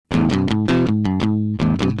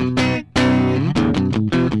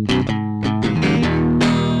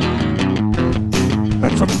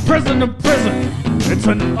Imprisoned in Prison. It's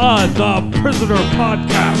an The Prisoner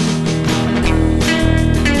podcast.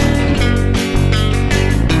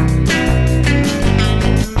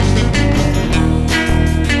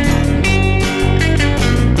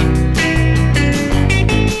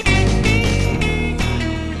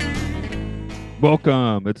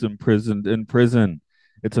 Welcome. It's Imprisoned in Prison.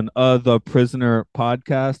 It's an The Prisoner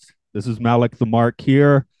podcast. This is Malik the Mark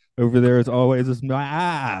here. Over there, as always, is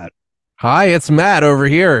Matt. Hi, it's Matt over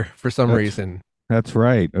here for some reason. That's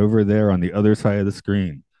right. Over there on the other side of the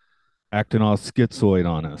screen, acting all schizoid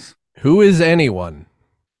on us. Who is anyone?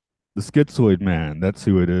 The Schizoid Man. That's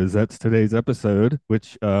who it is. That's today's episode,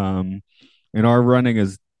 which in our running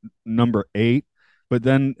is number 8. But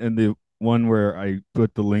then in the one where I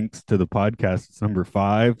put the links to the podcast, it's number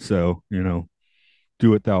 5. So,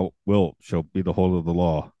 do what thou wilt shall be the whole of the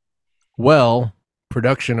law. Well,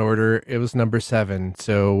 production order, it was number 7.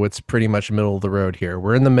 So it's pretty much middle of the road here.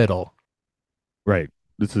 We're in the middle. Right.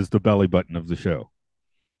 This is the belly button of the show.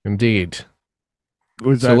 Indeed.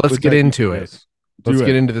 Let's get into it. Let's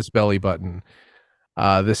get into this belly button.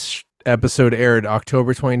 This episode aired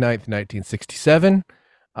October 29th, 1967.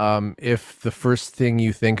 If the first thing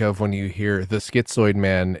you think of when you hear the Schizoid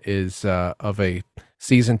Man is of a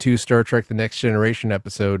season 2 Star Trek The Next Generation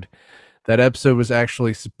episode, that episode was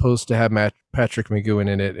actually supposed to have Patrick McGoohan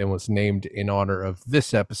in it and was named in honor of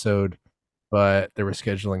this episode, but there were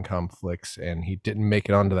scheduling conflicts and he didn't make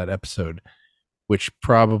it onto that episode, which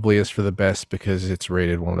probably is for the best because it's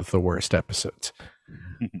rated one of the worst episodes.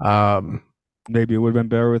 Maybe it would have been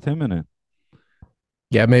better with him in it.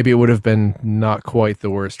 Yeah, maybe it would have been not quite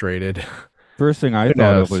the worst rated. First thing I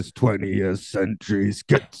thought of was 20th Century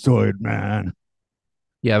Schizoid Man.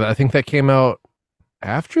 Yeah, I think that came out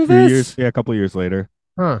after this? A couple of years later.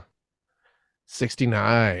 Huh.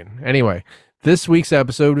 69. Anyway, this week's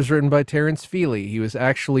episode was written by Terrence Feely. He was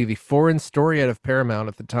actually the foreign story head of Paramount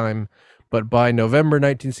at the time, but by November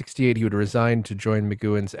 1968, he would resign to join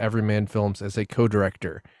McGoohan's Everyman Films as a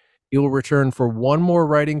co-director. He will return for one more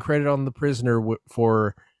writing credit on The Prisoner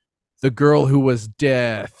for The Girl Who Was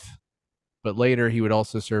Death. But later, he would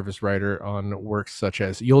also serve as writer on works such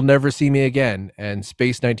as You'll Never See Me Again and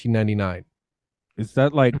Space 1999. Is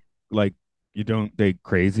that like you don't date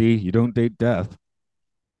crazy, you don't date death?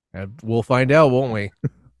 We'll find out, won't we?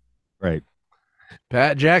 Right.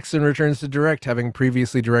 Pat Jackson returns to direct, having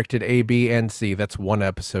previously directed A, B, and C. That's 1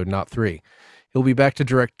 episode, not 3. He'll be back to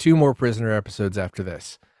direct 2 more Prisoner episodes after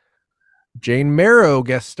this. Jane Marrow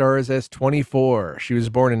guest stars as 24. She was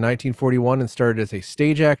born in 1941 and started as a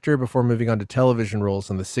stage actor before moving on to television roles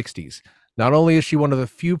in the 60s. Not only is she one of the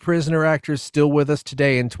few Prisoner actors still with us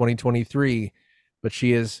today in 2023, but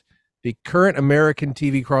she is the current American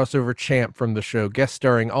TV crossover champ from the show, guest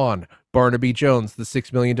starring on Barnaby Jones, The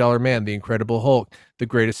 $6 Million Man, The Incredible Hulk, The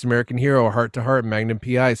Greatest American Hero, Heart to Heart, Magnum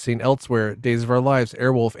P.I., St. Elsewhere, Days of Our Lives,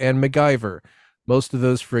 Airwolf, and MacGyver. Most of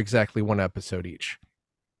those for exactly 1 episode each.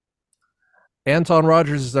 Anton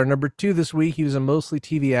Rogers is our number 2 this week. He was a mostly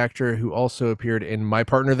TV actor who also appeared in My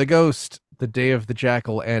Partner the Ghost, The Day of the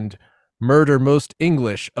Jackal, and Murder Most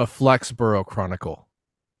English, A Flaxborough Chronicle.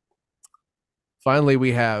 Finally,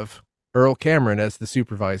 we have Earl Cameron as the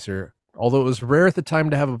supervisor. Although it was rare at the time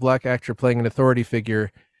to have a black actor playing an authority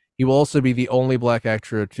figure, he will also be the only black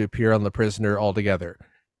actor to appear on The Prisoner altogether.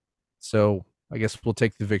 So I guess we'll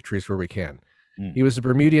take the victories where we can. He was a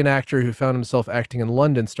Bermudian actor who found himself acting in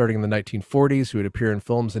London starting in the 1940s, who would appear in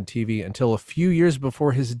films and TV until a few years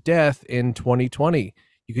before his death in 2020.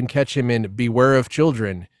 You can catch him in Beware of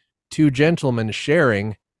Children, Two Gentlemen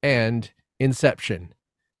Sharing, and Inception.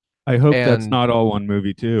 I hope that's not all one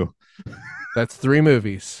movie, too. That's 3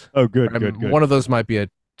 movies. Oh, good, good. One of those might be a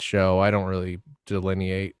show. I don't really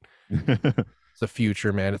delineate. It's a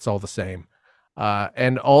future, man. It's all the same.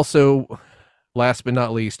 And also, last but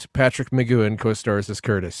not least, Patrick McGoohan co-stars as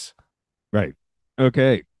Curtis. Right.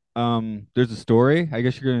 Okay. There's a story. I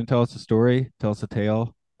guess you're going to tell us a story. Tell us a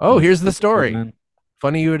tale. Oh, here's the story.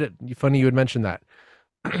 Funny you would mention that.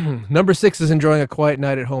 Number 6 is enjoying a quiet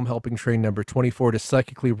night at home, helping train number 24 to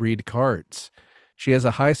psychically read cards. She has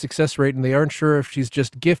a high success rate, and they aren't sure if she's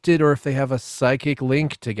just gifted or if they have a psychic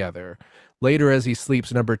link together. Later, as he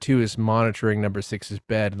sleeps, number 2 is monitoring number 6's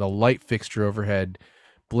bed, and the light fixture overhead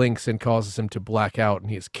blinks and causes him to black out,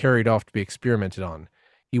 and he is carried off to be experimented on.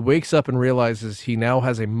 He wakes up and realizes he now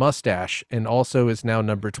has a mustache and also is now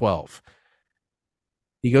number 12.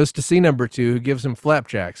 He goes to see number 2, who gives him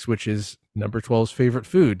flapjacks, which is number 12's favorite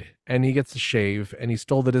food, and he gets a shave, and he's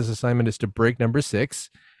told that his assignment is to break number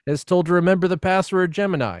 6, and is told to remember the password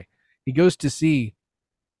Gemini. He goes to see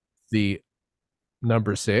the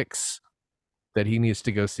number 6 that he needs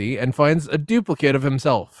to go see and finds a duplicate of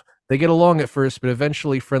himself. They get along at first, but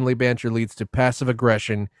eventually friendly banter leads to passive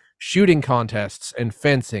aggression, shooting contests, and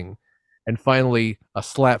fencing, and finally a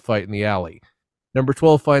slap fight in the alley. Number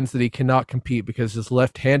 12 finds that he cannot compete because his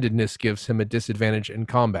left handedness gives him a disadvantage in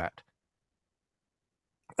combat.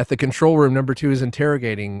 At the control room, number 2 is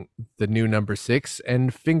interrogating the new number 6,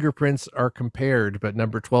 and fingerprints are compared, but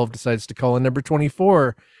number 12 decides to call in number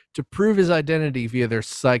 24 to prove his identity via their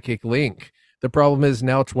psychic link. The problem is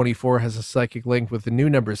now 24 has a psychic link with the new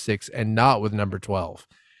number 6 and not with number 12.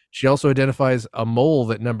 She also identifies a mole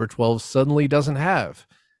that number 12 suddenly doesn't have.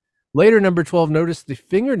 Later, number 12 noticed the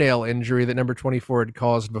fingernail injury that number 24 had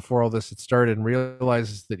caused before all this had started and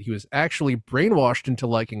realizes that he was actually brainwashed into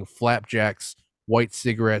liking flapjacks, white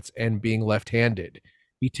cigarettes, and being left handed.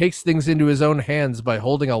 He takes things into his own hands by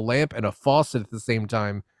holding a lamp and a faucet at the same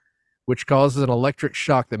time, which causes an electric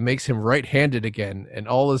shock that makes him right handed again, and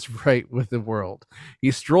all is right with the world.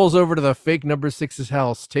 He strolls over to the fake number 6's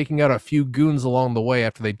house, taking out a few goons along the way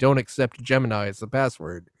after they don't accept Gemini as the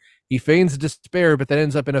password. He feigns despair, but then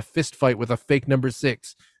ends up in a fist fight with a fake number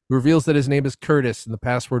 6, who reveals that his name is Curtis and the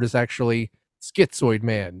password is actually Schizoid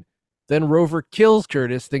Man. Then Rover kills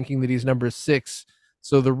Curtis, thinking that he's number 6,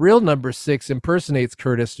 so the real number 6 impersonates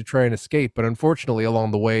Curtis to try and escape, but unfortunately,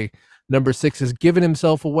 along the way, number 6 has given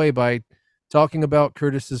himself away by talking about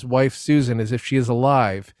Curtis's wife, Susan, as if she is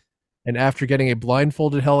alive. And after getting a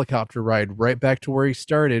blindfolded helicopter ride right back to where he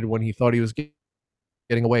started when he thought he was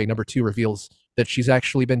getting away, number 2 reveals that she's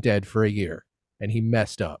actually been dead for a year, and he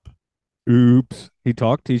messed up. Oops. He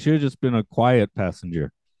talked. He should have just been a quiet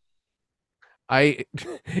passenger. I,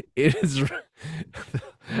 it is,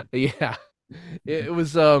 yeah, it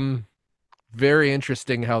was very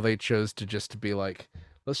interesting how they chose to just to be like,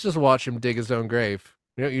 let's just watch him dig his own grave.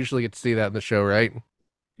 You don't usually get to see that in the show, right?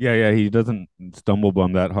 Yeah, yeah, he doesn't stumble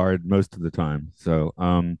bum that hard most of the time. So,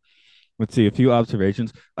 let's see, a few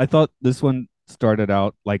observations. I thought this one started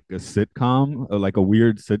out like a sitcom, like a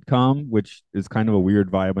weird sitcom, which is kind of a weird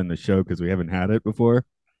vibe in the show because we haven't had it before.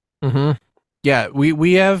 Mm-hmm. Yeah,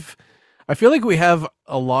 we have. I feel like we have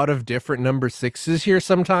a lot of different number 6s here.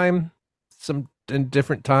 Some in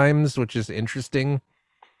different times, which is interesting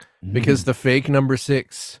because Mhm. the fake number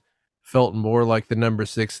 6 felt more like the number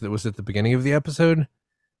 6 that was at the beginning of the episode.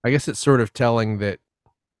 I guess it's sort of telling that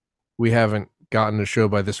we haven't gotten a show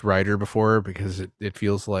by this writer before because it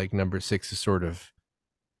feels like number 6 is sort of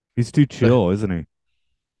He's too the chill, isn't he?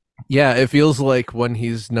 yeah, it feels like when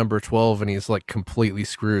he's number 12 and he's like completely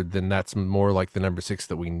screwed, then that's more like the number 6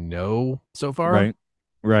 that we know so far. Right.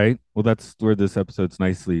 Right. Well, that's where this episode's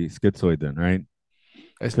nicely schizoid then, right?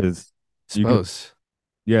 I Because you get, suppose.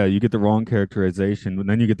 yeah, you get the wrong characterization, and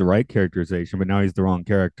then you get the right characterization, but now he's the wrong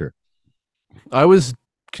character. I was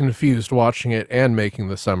confused watching it and making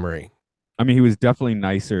the summary. I mean, he was definitely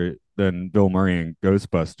nicer than Bill Murray in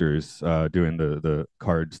Ghostbusters, doing the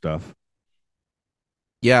card stuff.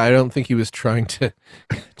 Yeah, I don't think he was trying to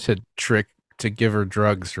trick to give her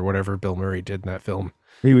drugs or whatever Bill Murray did in that film.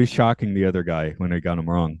 He was shocking the other guy when they got him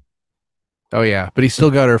wrong. Oh yeah, but he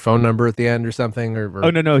still got her phone number at the end or something Oh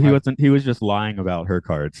or no, no, he wasn't. He was just lying about her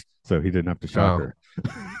cards, so he didn't have to shock oh. her.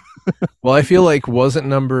 Well, I feel like wasn't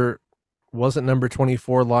number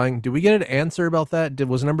 24 lying? Did we get an answer about that?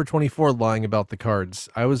 Was number 24 lying about the cards?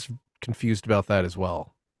 I was confused about that as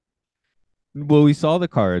well. Well, we saw the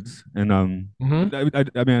cards, and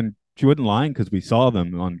Mhm. I mean, she wasn't lying because we saw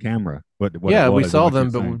them on camera. What it Yeah, we was and saw what she them,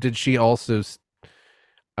 was but saying. did she also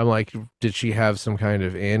I'm like, did she have some kind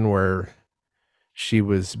of in where she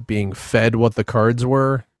was being fed what the cards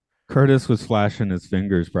were? Curtis was flashing his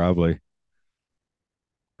fingers, probably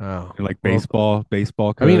Oh, like well,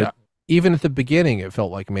 baseball I mean, code. even at the beginning, it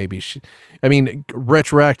felt like maybe I mean,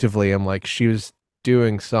 retroactively, I'm like, she was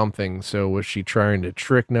doing something. So was she trying to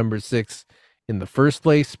trick number 6 in the first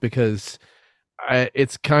place? Because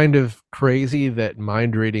it's kind of crazy that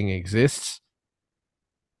mind reading exists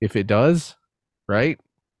if it does, right?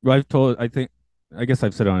 Well, I think, I guess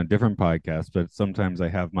I've said it on a different podcast, but sometimes I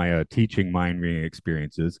have my teaching mind reading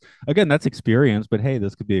experiences. Again, that's experience, but hey,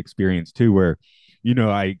 this could be experience too, where,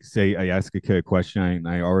 I ask a kid a question and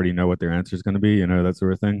I already know what their answer is going to be, that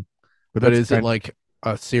sort of thing. But But that's is it kind like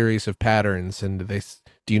a series of patterns? And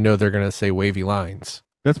do you know they're going to say wavy lines?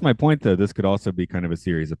 that's my point though. This could also be kind of a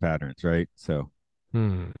series of patterns, right? So,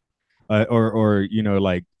 Hmm. or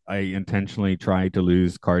like I intentionally try to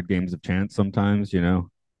lose card games of chance sometimes.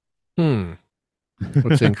 Hmm.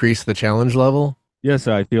 Let's increase the challenge level. Yes,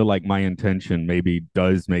 I feel like my intention maybe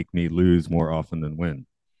does make me lose more often than win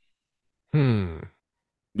Hmm.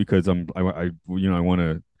 because I want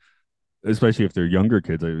to. especially if they're younger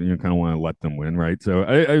kids, kind of want to let them win, right? So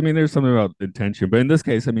I mean, there's something about intention, but in this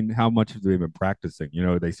case, I mean, how much have they been practicing?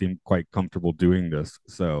 They seem quite comfortable doing this,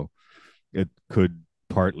 so it could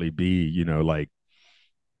partly be, like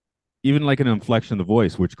even like an inflection of the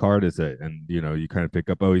voice. Which card is it? And you kind of pick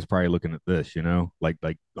up, oh, he's probably looking at this,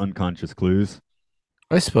 like unconscious clues.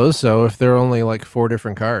 I suppose so, if there are only like four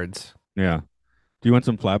different cards. Yeah. Do you want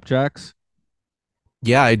some flapjacks?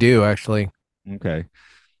 Yeah, I do actually. Okay.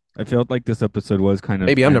 I felt like this episode was kind of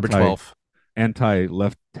Maybe I'm number 12. anti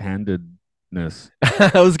left-handedness.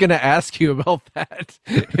 I was going to ask you about that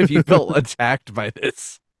if you felt attacked by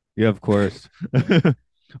this. Yeah, of course. This is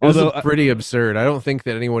Although, pretty absurd. I don't think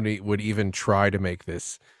that anyone would even try to make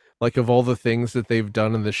this. Like, of all the things that they've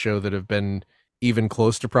done in the show that have been even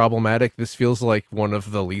close to problematic, this feels like one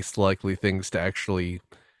of the least likely things to actually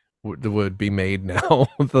would be made now.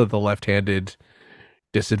 The left-handed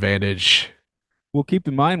disadvantage. well, keep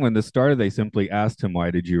in mind when this started, they simply asked him,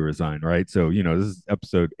 "Why did you resign?" Right. So this is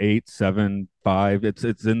episode 8, 7, 5. It's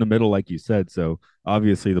in the middle, like you said. So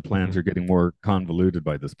obviously the plans Mhm. are getting more convoluted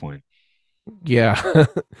by this point. Yeah.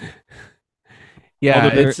 Yeah,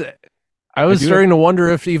 Although there, I I was do have starting to wonder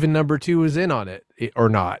if even number 2 was in on it or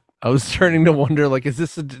not. I was starting to wonder, like, is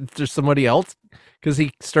there somebody else? Because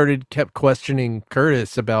he kept questioning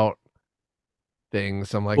Curtis about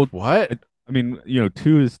things. I'm like, well, what? I mean,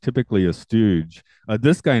 2 is typically a stooge.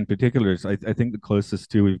 This guy in particular is, I think, the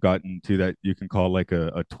closest to we've gotten to that you can call like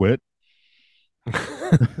a twit.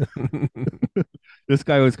 This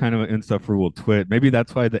guy was kind of an insufferable twit. Maybe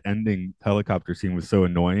that's why the ending helicopter scene was so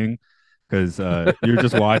annoying, because you're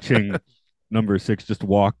just watching number 6 just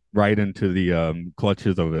walk right into the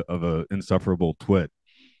clutches of a insufferable twit.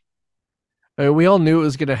 We all knew it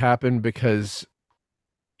was going to happen because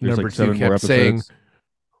There's number like 2 7 more kept saying, episodes.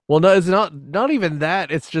 well, no, it's not even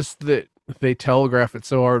that. It's just that they telegraph it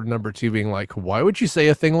so hard. Number 2 being like, why would you say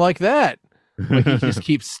a thing like that? Like he just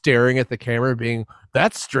keeps staring at the camera, being,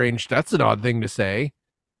 that's strange. That's an odd thing to say.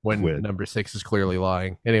 When Twit. number 6 is clearly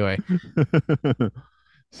lying. Anyway,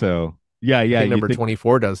 So yeah, I yeah, think you number think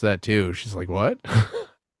 24 does that too. She's like, what? yeah, What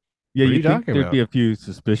are you you think talking there'd about? be a few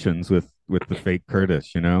suspicions with the fake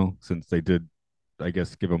Curtis, since they did, I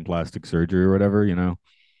guess, give him plastic surgery or whatever.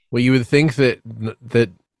 Well, you would think that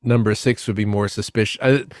number 6 would be more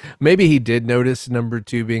suspicious. Maybe he did notice number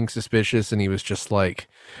 2 being suspicious, and he was just like,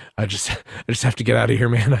 I just have to get out of here,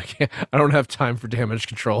 man. I don't have time for damage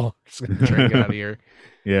control. I'm just gonna try and get out of here."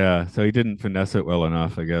 Yeah, so he didn't finesse it well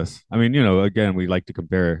enough, I guess. I mean, again, we like to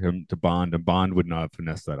compare him to Bond, and Bond would not have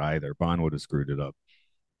finessed that either. Bond would have screwed it up.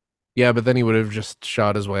 Yeah, but then he would have just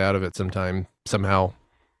shot his way out of it somehow.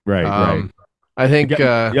 Right, right. Um, I think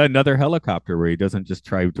Again, yeah, another helicopter where he doesn't just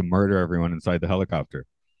try to murder everyone inside the helicopter.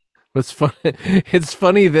 what's fun. It's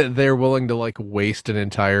funny that they're willing to like waste an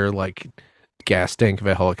entire like gas tank of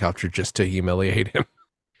a helicopter just to humiliate him.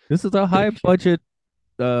 This is a high budget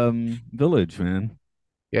village, man.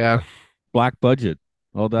 Yeah, Black budget,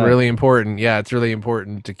 all that. really important. Yeah, it's really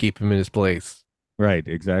important to keep him in his place. Right,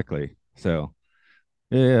 exactly. So,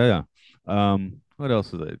 yeah, yeah. What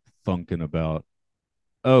else was I thinking about?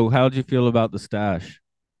 Oh, how'd you feel about the stash?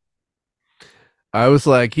 I was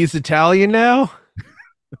like, he's Italian now?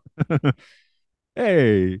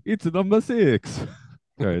 Hey, it's number 6.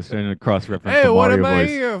 Sorry, I was trying to cross reference Hey, the what am Mario I voice.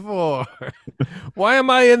 here for? Why am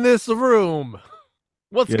I in this room?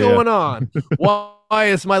 What's Yeah, yeah. going on? Why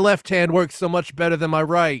is my left hand work so much better than my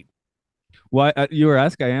right? Why you were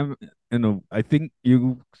asking? I am I think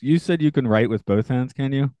you said you can write with both hands,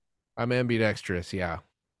 can you? I'm ambidextrous, yeah.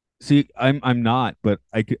 See, I'm not, but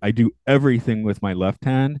I do everything with my left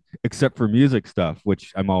hand except for music stuff,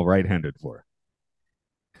 which I'm all right-handed for.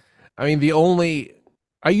 I mean,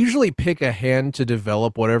 I usually pick a hand to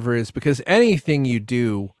develop whatever it is because anything you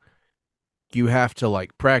do, you have to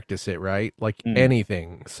like practice it, right? Like Mm,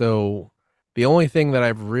 anything. So the only thing that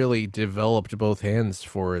I've really developed both hands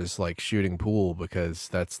for is like shooting pool because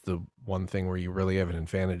that's the one thing where you really have an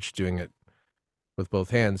advantage doing it with both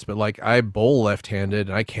hands. But like I bowl left-handed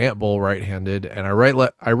and I can't bowl right-handed and I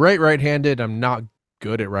write right-handed. I'm not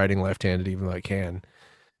good at writing left-handed even though I can.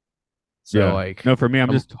 So yeah. like No, for me, I'm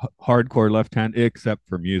I'm just hardcore left hand, except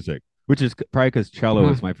for music, which is probably because cello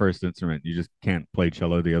mhm. is my first instrument. You just can't play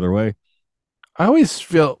cello the other way. I always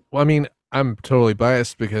feel, well, I mean, I'm totally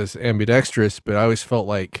biased because ambidextrous, but I always felt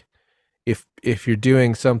like if you're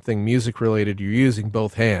doing something music related, you're using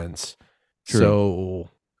both hands. True. So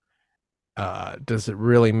does it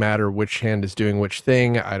really matter which hand is doing which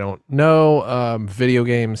thing? I don't know. Video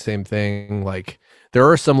games, same thing. Like there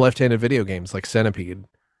are some left-handed video games like Centipede,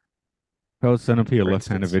 How is Centipede a for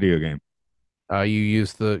left-handed instance. video game? You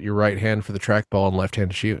use your right hand for the trackball and left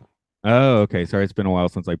hand to shoot. Oh, okay. Sorry, it's been a while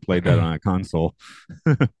since I played that on a console.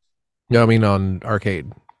 No, I mean on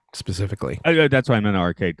arcade specifically. That's why I'm in an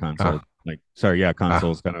arcade console. Ah, Like, sorry, yeah, console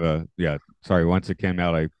ah. is kind of a yeah. Sorry, once it came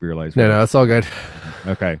out, I realized No, what no, a it's all good.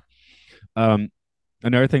 okay. Um,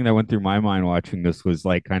 Another thing that went through my mind watching this was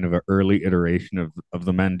like kind of an early iteration of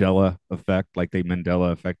the Mandela effect. Like they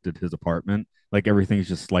Mandela affected his apartment. Like everything's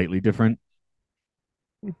just slightly different.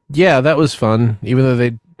 Yeah, that was fun. Even though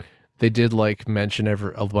they did like mention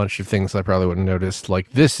a bunch of things I probably wouldn't notice.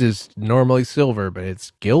 Like this is normally silver, but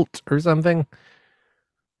it's gilt or something.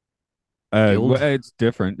 Well, Guild. it's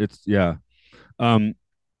different. It's yeah. Um,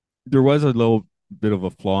 there was a little bit of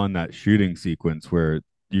a flaw in that shooting sequence where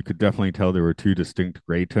you could definitely tell there were two distinct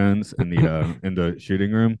gray tones in the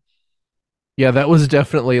shooting room. Yeah, that was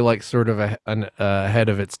definitely like sort of an ahead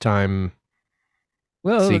of its time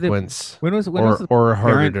Well, sequence, when was the or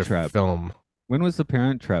harder Parent to Trap? film. When was the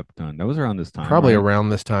Parent Trap done? That was around this time, Probably right? around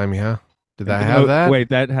this time. Yeah. Did that have No, that? wait,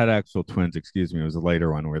 that had actual twins. Excuse me. It was a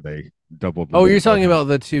later one where they doubled Oh, as you're talking brothers. about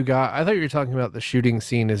the two guys. I thought you were talking about the shooting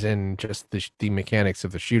scene, as in just the mechanics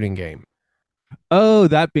of the shooting game. Oh,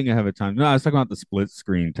 that being ahead of time. No, I was talking about the split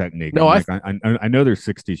screen technique. No, I'm like, I know there's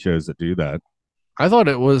 60 shows that do that. I thought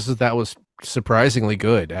that was surprisingly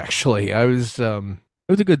good. Actually, I was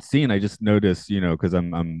It was a good scene. I just noticed, because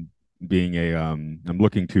I'm being I'm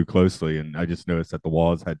looking too closely, and I just noticed that the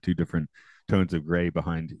walls had two different tones of gray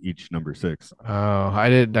behind each number six. oh, I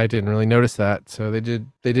didn't really notice that. So they did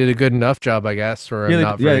a good enough job, I guess, or I'm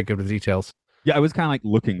not Yeah, very good with details. yeah. I was kind of like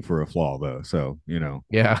looking for a flaw though, so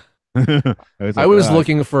Yeah. I was I like, was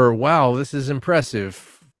looking for, wow, this is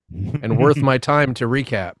impressive and worth my time to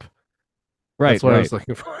recap. right, That's what I right. was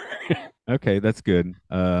looking for. Okay, that's good.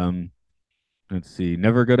 Let's see.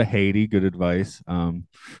 Never go to Haiti. Good advice.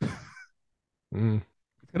 Mm.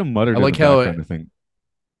 It's kind of I muttered in the like how background, I think.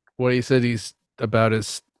 what he said he's about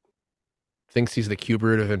his thinks he's the cube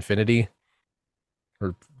root of infinity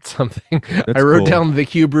or something. I That's wrote cool. down the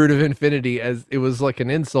cube root of infinity as it was like an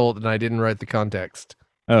insult and I didn't write the context.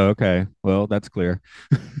 Oh, okay. Well, that's clear.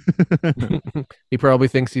 He probably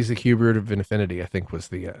thinks he's the cube root of infinity, I think was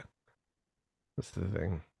the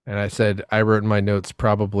thing. And I said I wrote in my notes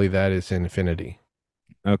probably that is infinity.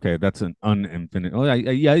 Okay, that's an uninfinite. Oh,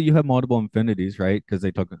 yeah, you have multiple infinities, right? Because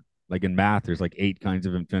they took like in math, there's like eight kinds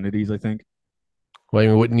of infinities, I think. Well, I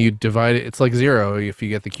mean, wouldn't you divide it? It's like zero. If you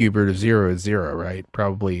get the cube root of zero is zero, right?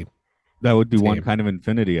 Probably That would be one same. kind of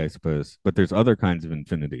infinity, I suppose. But there's other kinds of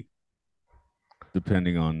infinity,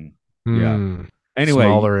 depending on yeah. Hmm. Anyway,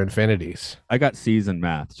 Smaller infinities. I got C's in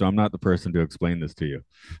math, so I'm not the person to explain this to you.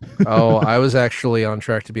 Oh, I was actually on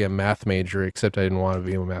track to be a math major, except I didn't want to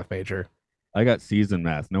be a math major. I got C's in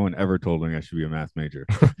math. No one ever told me I should be a math major.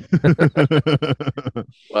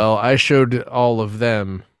 Well, I showed all of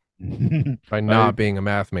them by I not being a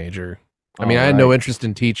math major. I mean, all I had no right. interest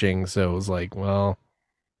in teaching, so it was like, well,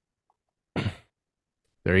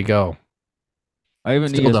 there you go. I have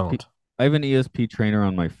an Still ESP. don't. I have an ESP trainer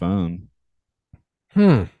on my phone.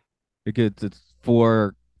 Hmm. It's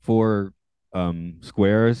four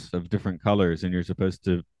squares of different colors, and you're supposed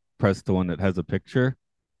to press the one that has a picture,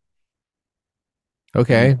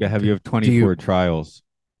 and Okay. you have Do you 24 trials.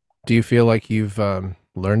 do you feel like you've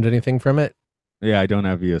learned anything from it? Yeah, I don't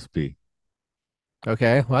have ESP.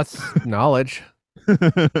 Okay, well, that's knowledge.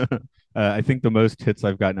 I think the most hits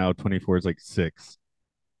I've got now 24 is like six.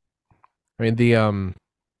 I mean, the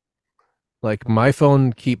like my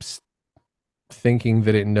phone keeps thinking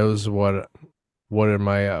that it knows what are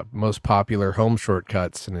my most popular home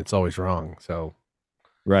shortcuts, and it's always wrong. So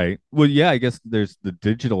Right. Well, yeah, I guess there's the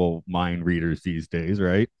digital mind readers these days,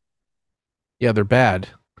 right? yeah, they're bad.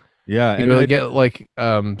 Yeah, You and know, get like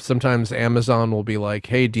sometimes Amazon will be like,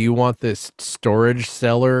 "Hey, do you want this storage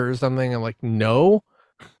cellar or something?" I'm like, "No."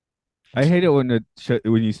 I hate it when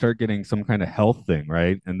when you start getting some kind of health thing,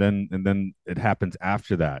 right? And then it happens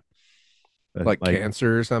after that. Like Like,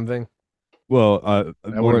 cancer or something. well,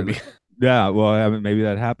 That more, wouldn't be. yeah. Well, I haven't. Maybe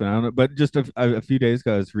that happened. I don't know. But just a few days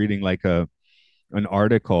ago, I was reading like a an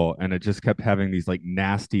article, and it just kept having these like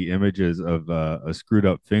nasty images of a screwed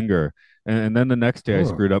up finger, and then the next day I Oh,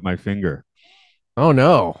 screwed up my finger. oh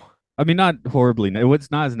no. I mean, not horribly. It was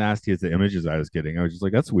not as nasty as the images I was getting. I was just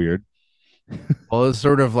like, that's weird. Well, it's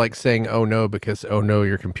sort of like saying "oh no" because "oh no"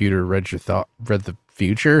 your computer read the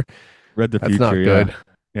future. Read the That's future. not Yeah, good.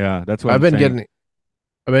 yeah. That's what I've I'm been saying. getting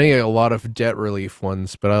I've been getting a lot of debt relief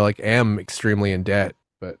ones, but I like am extremely in debt,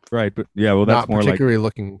 but Right, but yeah. Well, that's not more like particularly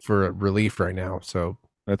looking for a relief right now. So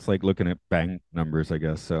that's like looking at bank numbers, I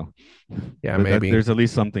guess. So, yeah, but that maybe. there's at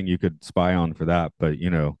least something you could spy on for that. But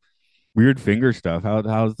weird finger stuff. How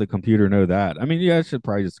does the computer know that? I mean, yeah, it should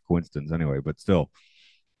probably just a coincidence anyway. But still,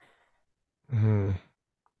 Mhm.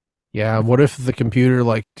 Yeah, what if the computer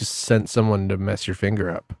like just sent someone to mess your finger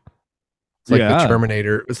up? It's like the Yeah,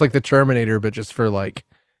 Terminator. It's like the Terminator, but just for like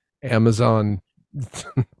Amazon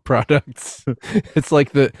products. It's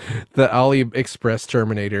like the AliExpress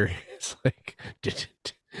Terminator. It's like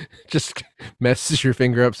just messes your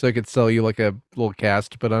finger up so I could sell you like a little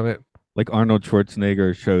cast to put on it. like Arnold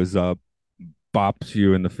Schwarzenegger shows up, bops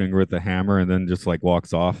you in the finger with the hammer, and then just like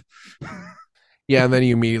walks off. Yeah, and then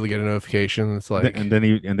you immediately get a notification. It's And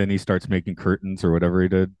like, then he starts making curtains or whatever he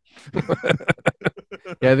did.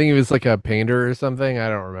 yeah, I think he was like a painter or something. I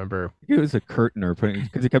don't remember. He was a curtainer, putting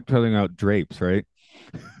because he kept putting out drapes, right?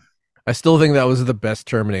 I still think that was the best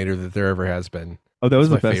Terminator that there ever has been. Oh, that It's was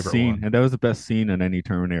the my best favorite scene, one. and that was the best scene in any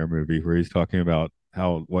Terminator movie where he's talking about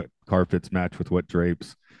how what carpets match with what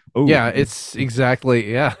drapes. Oh, Yeah, it's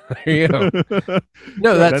exactly, yeah. There you go.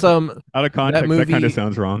 No, sorry, that's that's out of that context. That kind of movie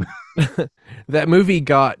sounds wrong. that movie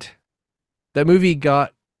got that movie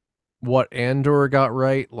got what Andor got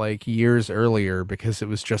right like years earlier because it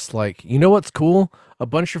was just like, you know what's cool? A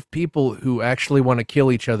bunch of people who actually want to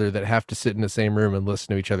kill each other that have to sit in the same room and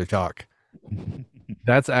listen to each other talk.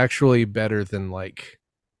 That's actually better than like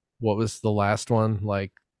what was the last one?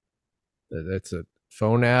 Like that's a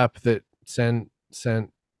phone app that sent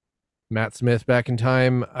Matt Smith back in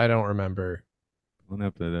time. I don't remember. One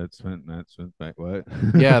up there that's went back. What?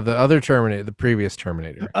 Yeah, the other Terminator, the previous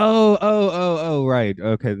Terminator. Oh, right.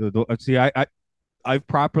 Okay. See, I've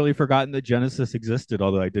properly forgotten that Genesis existed,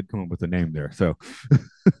 although I did come up with a name there. So,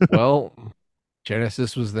 Well,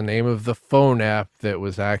 Genesis was the name of the phone app that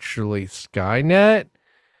was actually Skynet,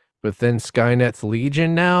 but then Skynet's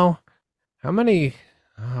Legion now. How many?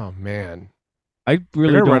 Oh man, I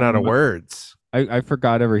they're really gonna run don't out of remember. words. I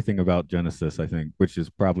forgot everything about Genesis, I think, which is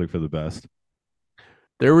probably for the best.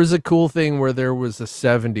 There was a cool thing where there was a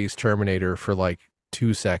 70s Terminator for like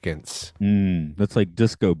 2 seconds. That's like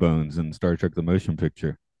Disco Bones in Star Trek: The Motion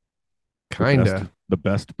Picture. Kinda. The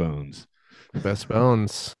best bones. Best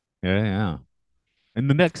Bones. Yeah, yeah. And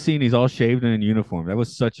the next scene, he's all shaved and in uniform. That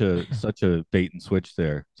was such a bait and switch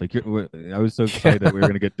there. It's like I was so excited that we were Yeah.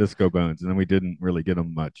 gonna get Disco Bones, and then we didn't really get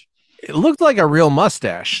them much. It looked like a real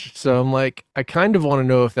mustache. So I'm like, I kind of want to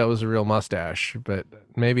know if that was a real mustache, but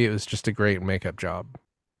maybe it was just a great makeup job.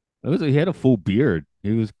 He had a full beard.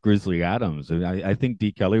 He was Grizzly Adams. I think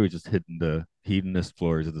D. Kelly was just hitting the hedonist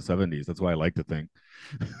floors of the '70s. That's why I like to think.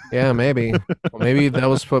 Yeah, maybe. Well, maybe that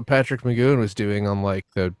was what Patrick McGoon was doing on like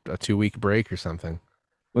the a 2 week break or something.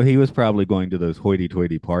 Well, he was probably going to those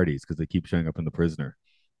hoity-toity parties because they keep showing up in The Prisoner.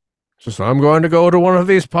 Just I'm going to go to one of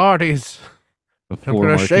these parties. A I'm four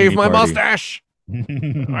going to shave martini my party. mustache.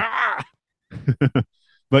 Ah!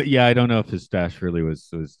 But yeah, I don't know if his stash really was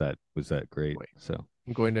that great. Wait, So,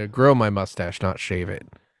 I'm going to grow my mustache, not shave it.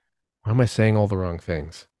 Why am I saying all the wrong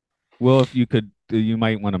things? well, if you could, you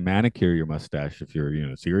might want to manicure your mustache if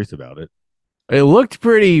you're serious about it. It looked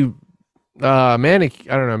pretty I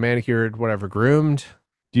don't know, manicured, whatever, groomed,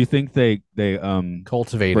 Do you think they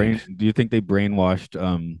cultivated. do you think they brainwashed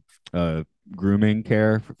uh grooming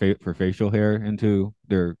care for facial hair into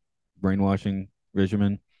their brainwashing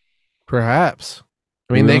regimen? Perhaps.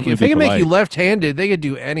 I It mean, would they only if be they can make you polite. left-handed, they could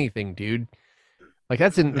do anything, dude. Like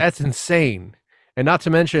that's insane. And not to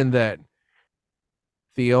mention that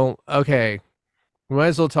okay, we might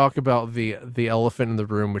as well talk about the elephant in the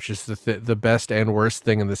room, which is the best and worst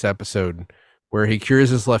thing in this episode, where he cures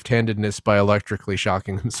his left-handedness by electrically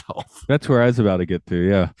shocking himself. That's where I was about to get to.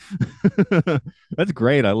 Yeah, that's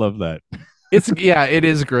great. I love that. It's yeah, it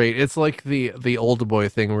is great. It's like the old boy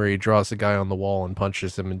thing where he draws a guy on the wall and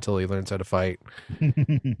punches him until he learns how to fight.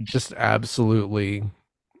 Just absolutely,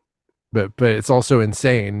 but it's also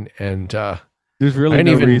insane, and There's I really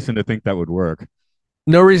didn't no even reason to think that would work.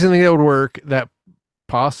 no reason to think that would work. That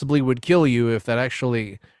possibly would kill you if that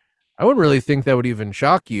actually. I wouldn't really think that would even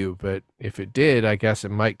shock you, but if it did, I guess it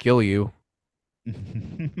might kill you.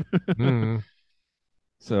 Hmm.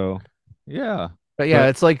 So, yeah, But yeah, but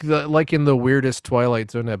it's like the like in the weirdest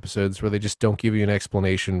Twilight Zone episodes where they just don't give you an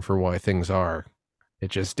explanation for why things are. It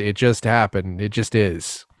just happened. It just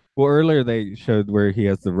is. well, earlier they showed where he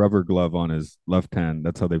has the rubber glove on his left hand.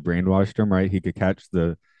 That's how they brainwashed him, right? He could catch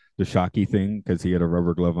the shocky thing because he had a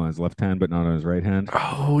rubber glove on his left hand, but not on his right hand.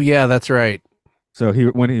 Oh yeah, that's right. So he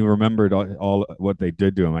when he remembered all what they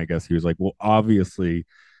did to him, I guess he was like, well, obviously,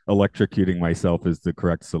 electrocuting myself is the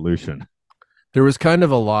correct solution. There was kind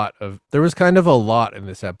of a lot in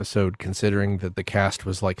this episode considering that the cast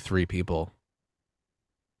was like 3 people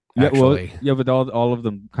Yeah, well, actually. yeah, but all of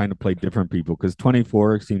them kind of play different people because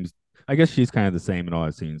 24 seems. I guess she's kind of the same in all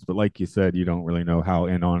it scenes, but like you said, you don't really know how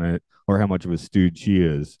in on it or how much of a stooge she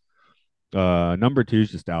is. Number two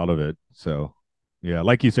is just out of it. So yeah,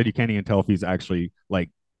 like you said, you can't even tell if he's actually like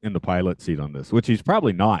in the pilot seat on this, which he's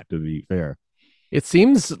probably not, to be fair. It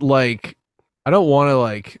seems like I don't want to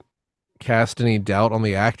like cast any doubt on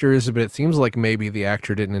the actors, but it seems like maybe the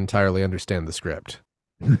actor didn't entirely understand the script.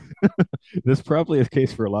 This probably is the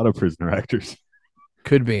case for a lot of prisoner actors.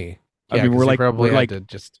 Could be. I Yeah, mean, because they probably had to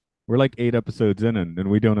just we're like 8 episodes in, and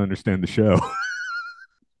we don't understand the show.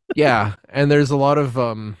 yeah, and there's a lot of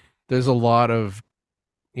Patrick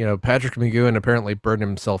McGowan apparently burned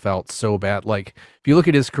himself out so bad. Like if you look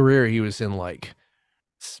at his career, he was in like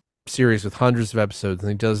series with hundreds of episodes,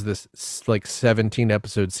 and he does this like 17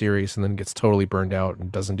 episode series, and then gets totally burned out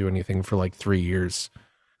and doesn't do anything for like 3 years,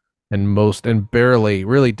 and barely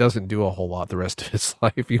really doesn't do a whole lot the rest of his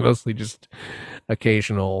life. He mostly just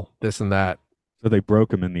occasional this and that. So they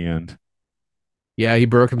broke him in the end. Yeah, he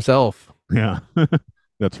broke himself, Yeah,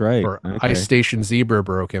 that's right. or Ice Okay. Station Zebra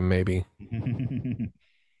broke him, maybe.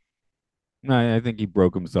 I think he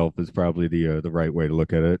broke himself is probably the right way to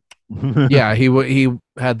look at it. Yeah, he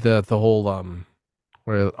had the whole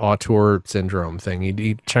where auteur syndrome thing.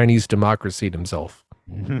 He Chinese democracy'd himself.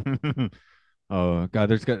 Oh God,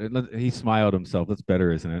 he smiled himself. That's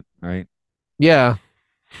better, isn't it? Right? Yeah,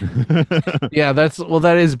 yeah.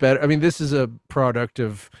 That is better. I mean, this is a product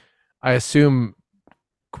of, I assume,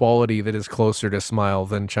 quality that is closer to Smile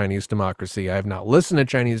than Chinese democracy. I have not listened to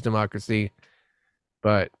Chinese democracy,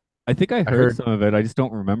 but I think I I heard heard some of it. I just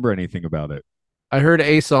don't remember anything about it. I heard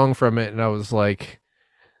a song from it, and I was like,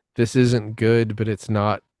 this isn't good, but it's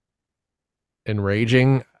not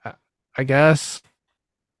enraging. I guess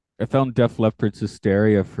I found Def Leppard's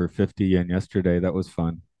Hysteria for 50 yen yesterday. That was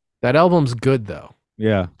fun. that album's good though.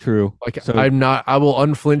 Yeah, true. Like So, I will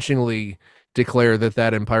unflinchingly declare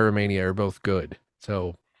that and Pyromania are both good.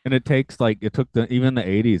 So and it took even the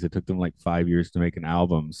 80s, it took them like 5 years to make an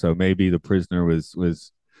album. So maybe The Prisoner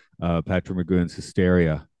was Patrick McGowan's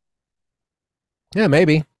Hysteria. yeah,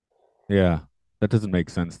 maybe. Yeah. That doesn't make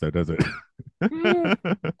sense though, does it?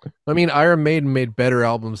 Mm, I mean, Iron Maiden made better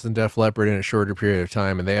albums than Def Leppard in a shorter period of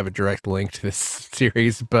time, and they have a direct link to this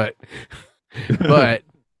series. But I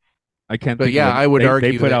can't but think of yeah, it. I would They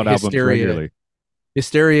argue put that out albums regularly.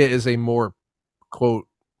 Hysteria is a more quote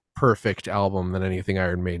perfect album than anything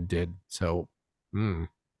Iron Maiden did. So, mm,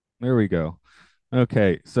 There we go.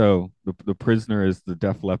 Okay, so the prisoner is the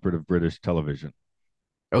Def Leppard of British television.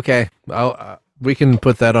 okay, we can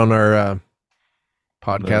put that on our On the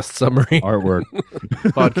podcast summary, artwork.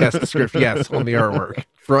 podcast description. Yes, on the artwork,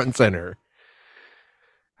 front and center.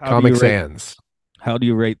 how do you Comic rate Sans. how do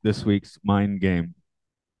you rate this week's mind game?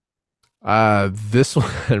 This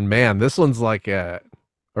one, man, this one's like are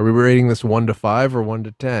we rating this 1 to 5 or 1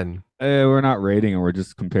 to 10? We're not rating it, we're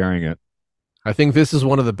just comparing it. I think this is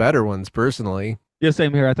one of the better ones personally, Yeah,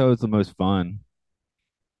 same here. I thought it was the most fun.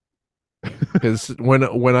 because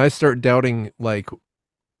when I start doubting like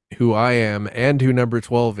who I am and who number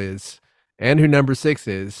 12 is and who number 6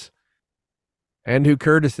 is and who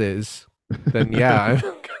Curtis is, then yeah, I'm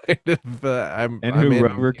kind of And I'm who in,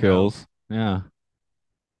 Rover kills. Yeah.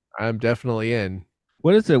 I'm definitely in.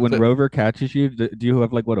 What is it when So Rover catches you? Do you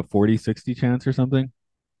have like what, a 40-60 chance or something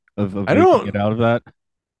of I making it don't out of that?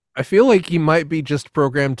 I feel like he might be just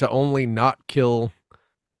programmed to only not kill.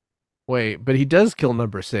 Wait, but he does kill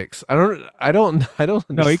number 6. I don't No,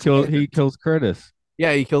 understand he it. kills Curtis.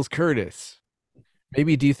 Yeah, he kills Curtis.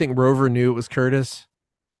 Maybe do you think Rover knew it was Curtis?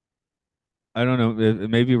 I don't know.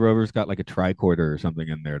 Maybe Rover's got like a tricorder or something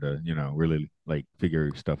in there to, really like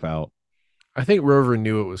figure stuff out. I think Rover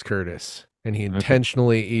knew it was Curtis, and he Okay.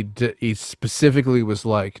 intentionally he specifically was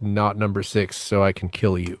like not number 6, so I can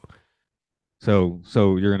kill you. So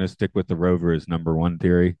you're gonna stick with the Rover as number one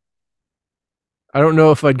theory? I don't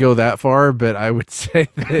know if I'd go that far, but I would say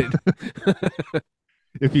that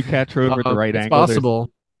If you catch Rover at the right it's angle, there's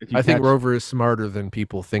possible. if you I think catch Rover is smarter than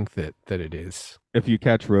people think that it is. if you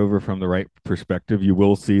catch Rover from the right perspective, you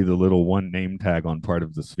will see the little one name tag on part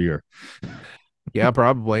of the sphere. Yeah,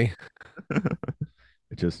 probably.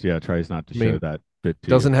 It just tries not to I show mean, that bit to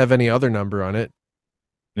you. doesn't have any other number on it,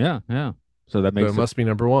 Yeah, yeah. So that so it makes it must be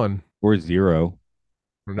number 1 or zero.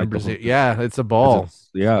 or Like number the whole 0. Yeah, it's a ball. It's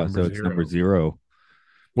number so it's number 0. zero.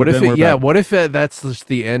 What But if then it? we're Yeah, back. what if that's just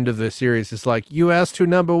the end of the series? It's like you asked who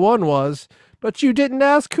number 1 was, but you didn't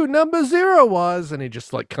ask who number 0 was, and he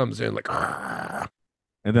just like comes in like, "Argh."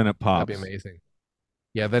 And then it That'd be pops. amazing.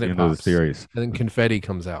 Yeah, It's then the it end of the pops, series. and then confetti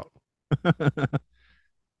comes out.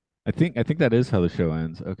 I think that is how the show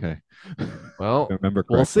ends. Okay. Well, Remember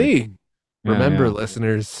we'll correctly. see. Yeah, Remember, yeah.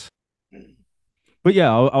 listeners. But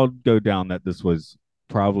yeah, I'll go down that this was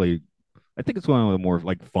probably I think it's one of the more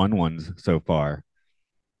like fun ones so far.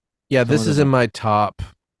 Yeah, Some this of is them in are. my top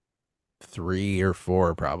 3 or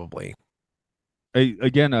 4 probably.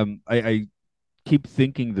 I keep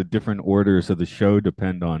thinking the different orders of the show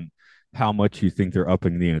depend on how much you think they're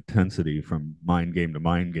upping the intensity from mind game to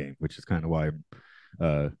mind game, which is kind of why I'm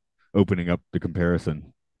uh, opening up the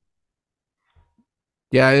comparison.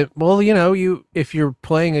 Yeah, well, you if you're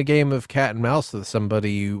playing a game of cat and mouse with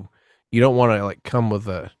somebody, you don't want to like come with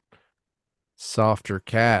a softer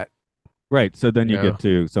cat, Right. So then you you get know.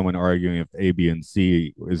 to someone arguing if A, B, and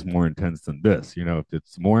C is more intense than this. If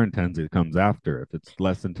it's more intense, it comes after. If it's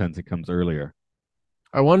less intense, it comes earlier.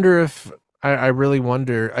 I wonder if I really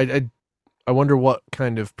wonder I wonder what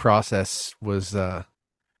kind of process was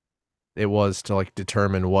it was to like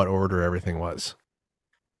determine what order everything was.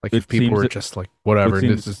 Like if It people seems were it, just like it whatever,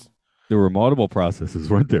 this seems is there were multiple processes,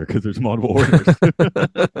 weren't there? Because there's multiple orders.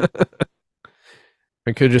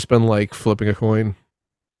 it could have just been like flipping a coin.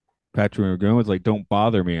 Patrick McGowan was like, "Don't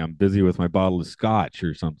bother me. I'm busy with my bottle of scotch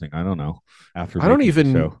or something." I don't know. After I don't making the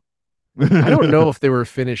even show. I don't know if they were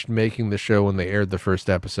finished making the show when they aired the first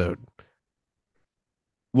episode.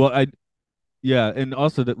 Well, I yeah, and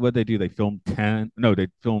also that what they do, they filmed 10. No, they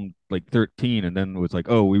filmed like 13, and then it was like,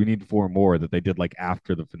 oh, we need 4 more that they did like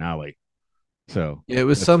after the finale. So It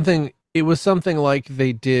was that's something like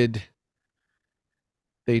they did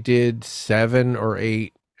 7 or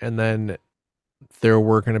 8 and then there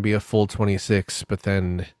were going to be a full 26, but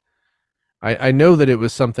then I know that it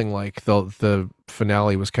was something like the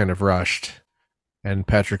finale was kind of rushed and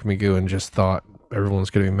Patrick McGowan just thought everyone was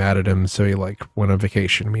going to be mad at him, so he like went on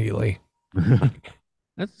vacation immediately.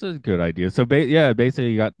 that's a good idea. So yeah,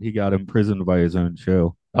 basically he got imprisoned by his own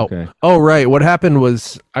show. Oh, Okay. oh, right. What happened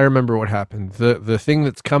was I remember what happened. The thing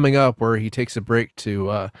that's coming up where he takes a break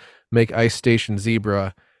to make Ice Station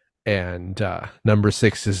Zebra, and number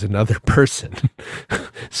 6 is another person.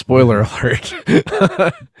 Spoiler alert.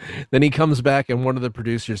 Then he comes back, and one of the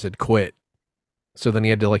producers had quit, so then he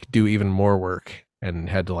had to like do even more work and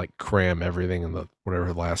had to like cram everything in the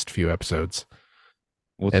whatever last few episodes.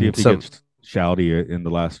 We'll see And if he some, gets shouty in the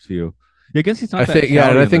last few. Yeah, I guess he's I not that think, yeah,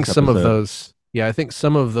 and shouty I in think this some of episode. those, yeah, I think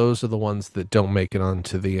some of those are the ones that don't make it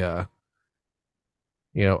onto the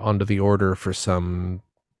order for some.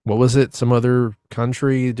 What was it? Some other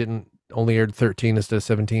country didn't only aired 13 instead of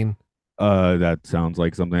 17. That sounds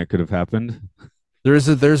like something that could have happened. There's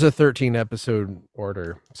a 13 episode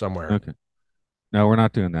order somewhere. Okay. No, we're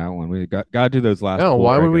not doing that one. We got to do those last Oh,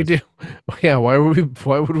 why four, I would we guess. do? Yeah, why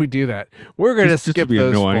would we do that? We're gonna Just to skip be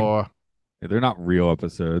those annoying. 4. Yeah, they're not real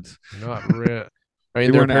episodes. Not real. I They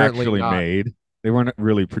mean, they're weren't apparently actually not. made. They weren't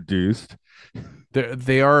really produced.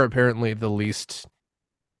 They are apparently the least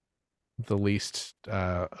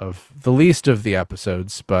of the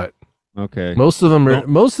episodes, but Okay. most Don't.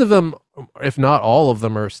 of them, if not all of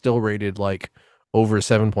them, are still rated like over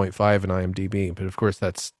 7.5 in IMDb. But of course,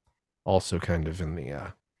 that's also kind of in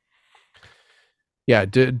the yeah.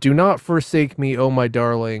 Do not forsake me, oh my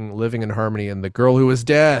darling, living in harmony, and the girl who is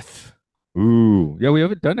death, Ooh. Yeah, we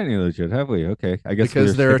haven't done any of those yet, have we? Okay. I guess we because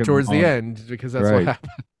are they're sticking them towards the on. end, because that's what Right.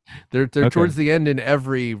 happened. They're Okay. towards the end in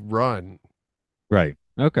every run Right.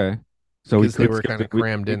 Okay. So we because they could were skip kind it. of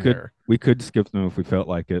crammed We in could there. we could skip them if we felt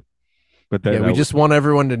like it. But Yeah, that we that just want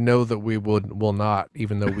everyone to know that we will not,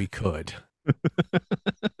 even though we could.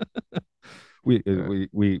 we Uh,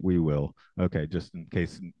 we will. Okay, just in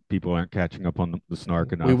case people aren't catching up on the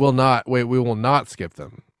snark we enough. will not wait. We will not skip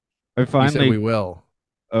them. I We said we finally. will.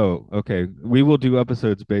 Oh, okay. We will do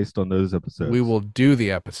episodes based on those We episodes. will do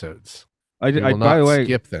the episodes. We I will by the not way,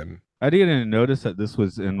 skip them. I didn't notice that this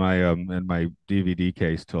was in my DVD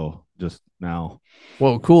case till just now.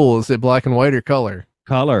 Well, cool. Is it black and white or color?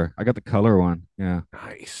 Color. I got the color one. Yeah,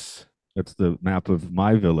 Nice. that's the map of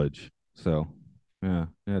my village. So, yeah,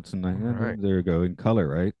 it's a nice. All Yeah, right. there you go in color,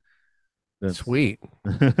 right? That's. Sweet.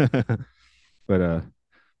 But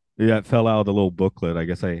yeah, it fell out of the little booklet. I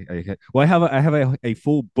guess well, I have a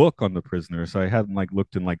full book on the prisoner, so I hadn't like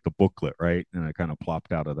looked in like the booklet, right? And I kind of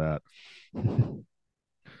plopped out of that.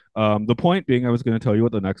 The point being, I was going to tell you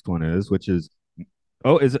what the next one is, which is,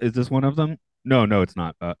 oh, is this one of them? No, no, it's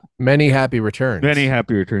not. Many happy Many returns.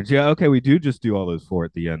 happy returns. Yeah, okay, we do just do all those four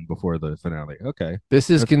at the end before the finale. Okay, This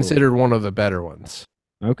is that's cool. considered one of the better ones.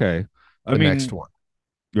 Okay, I The next mean, one.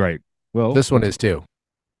 right. Well, This one that's. is too.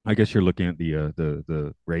 I guess you're looking at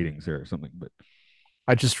the ratings there or something, but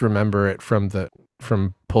I just remember it from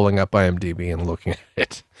pulling up IMDb and looking at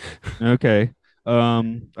it. okay.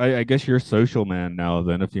 I guess you're social man now.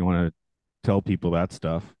 Then, if you want to tell people that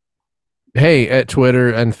stuff, Hey, at Twitter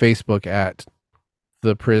and Facebook at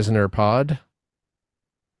the Prisoner Pod.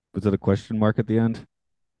 was it a question mark at the end?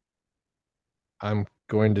 I'm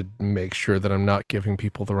going to make sure that I'm not giving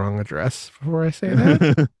people the wrong address before I say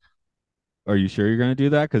that. Are you sure you're going to do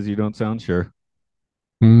that? Because you don't sound sure.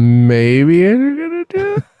 Maybe I'm going to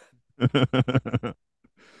do it.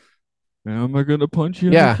 Am I going to punch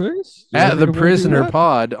you in the face? At the Prisoner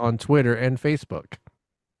Pod on Twitter and Facebook.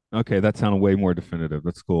 Okay, that sounded way more definitive.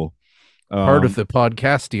 That's cool. Part of the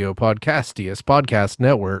Podcastius podcast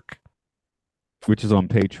network, which is on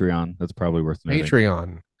Patreon. That's probably worth noting.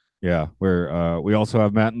 Patreon. Yeah, where we also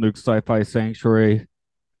have Matt and Luke's Sci-Fi Sanctuary,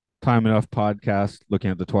 Time Enough podcast,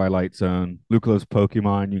 looking at the Twilight Zone. Luke loves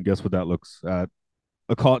Pokemon. You can guess what that looks at.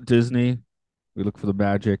 Occult Disney. We look for the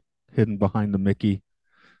magic hidden behind the Mickey.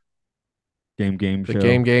 Game show. The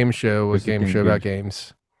game show. A game show about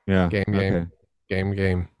games. Yeah. Game.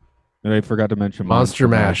 And I forgot to mention Monster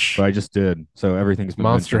Mash. But I just did. So everything's been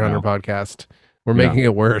Monster Hunter now. podcast. We're making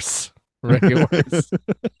it worse.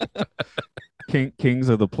 Kings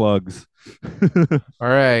of the plugs. All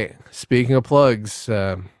right. Speaking of plugs,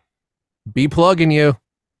 be plugging you.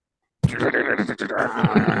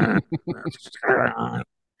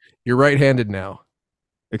 You're right-handed now.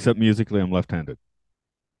 Except musically, I'm left-handed.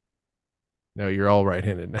 No, you're all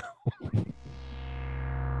right-handed now.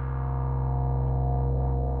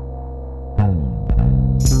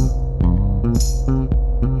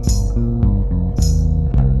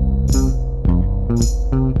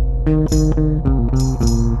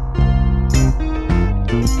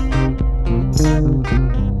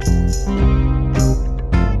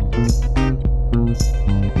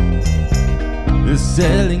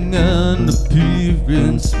 Selling an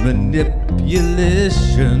appearance,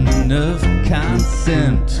 manipulation of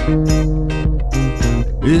consent,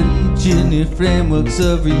 engineer frameworks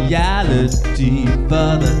of reality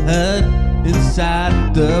for the hurt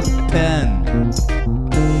inside the pen.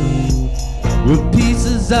 With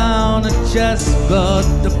pieces on a chessboard,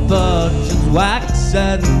 the fortunes wax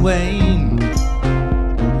and wane,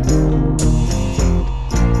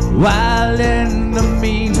 while in the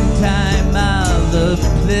meantime all the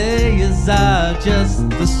players are just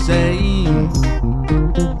the same.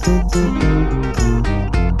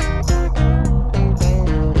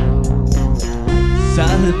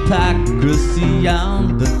 Some hypocrisy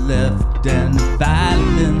on the left and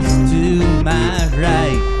violence to my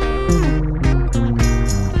right.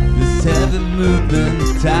 This heavy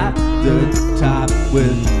movement top the top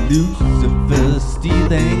with Lucifer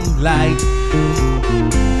stealing light.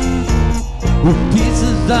 With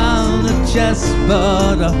pieces on the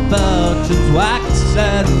chessboard, our fortunes wax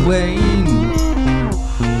and wane,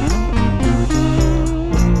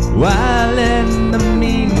 while in the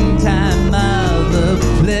meantime all the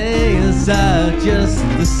players are just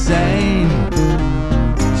the same,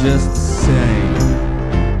 just the same.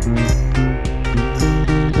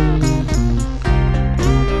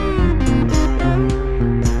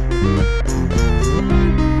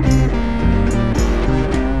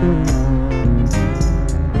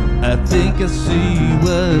 I think I see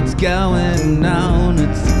what's going on.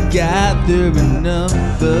 It's a gathering of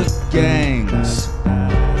the gangs.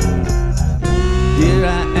 Here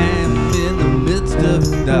I am in the midst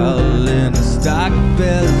of it all, in a stock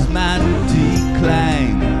bells mighty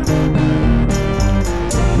clang.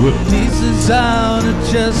 With pieces on a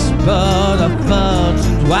chessboard, our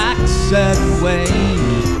fortunes wax and wane,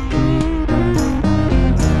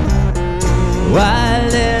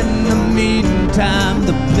 while in the meantime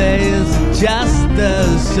the players are just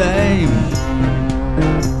the same.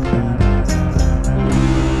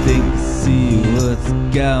 Think I see what's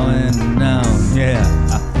going on. Yeah,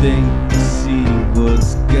 I think I see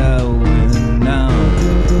what's going on. I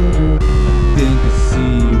think I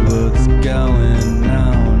see what's going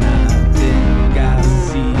on. I think I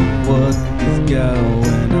see what is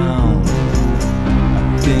going on. I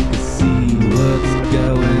think I see what's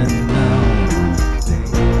going on.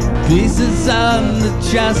 Pieces on the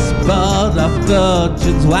chessboard, our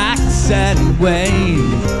fortunes wax and wane,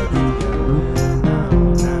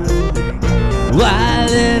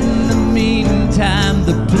 while in the meantime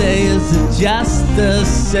the players are just the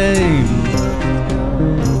same.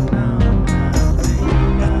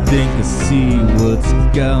 I think I see what's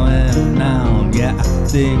going on. Yeah, I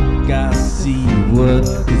think I see what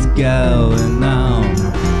is going on.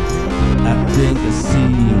 I think I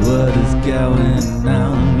see what is going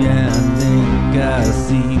on. Yeah, I think I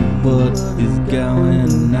see what is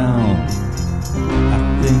going on. I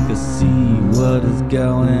think I see what is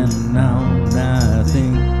going on. I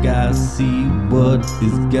think I see what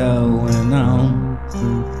is going on.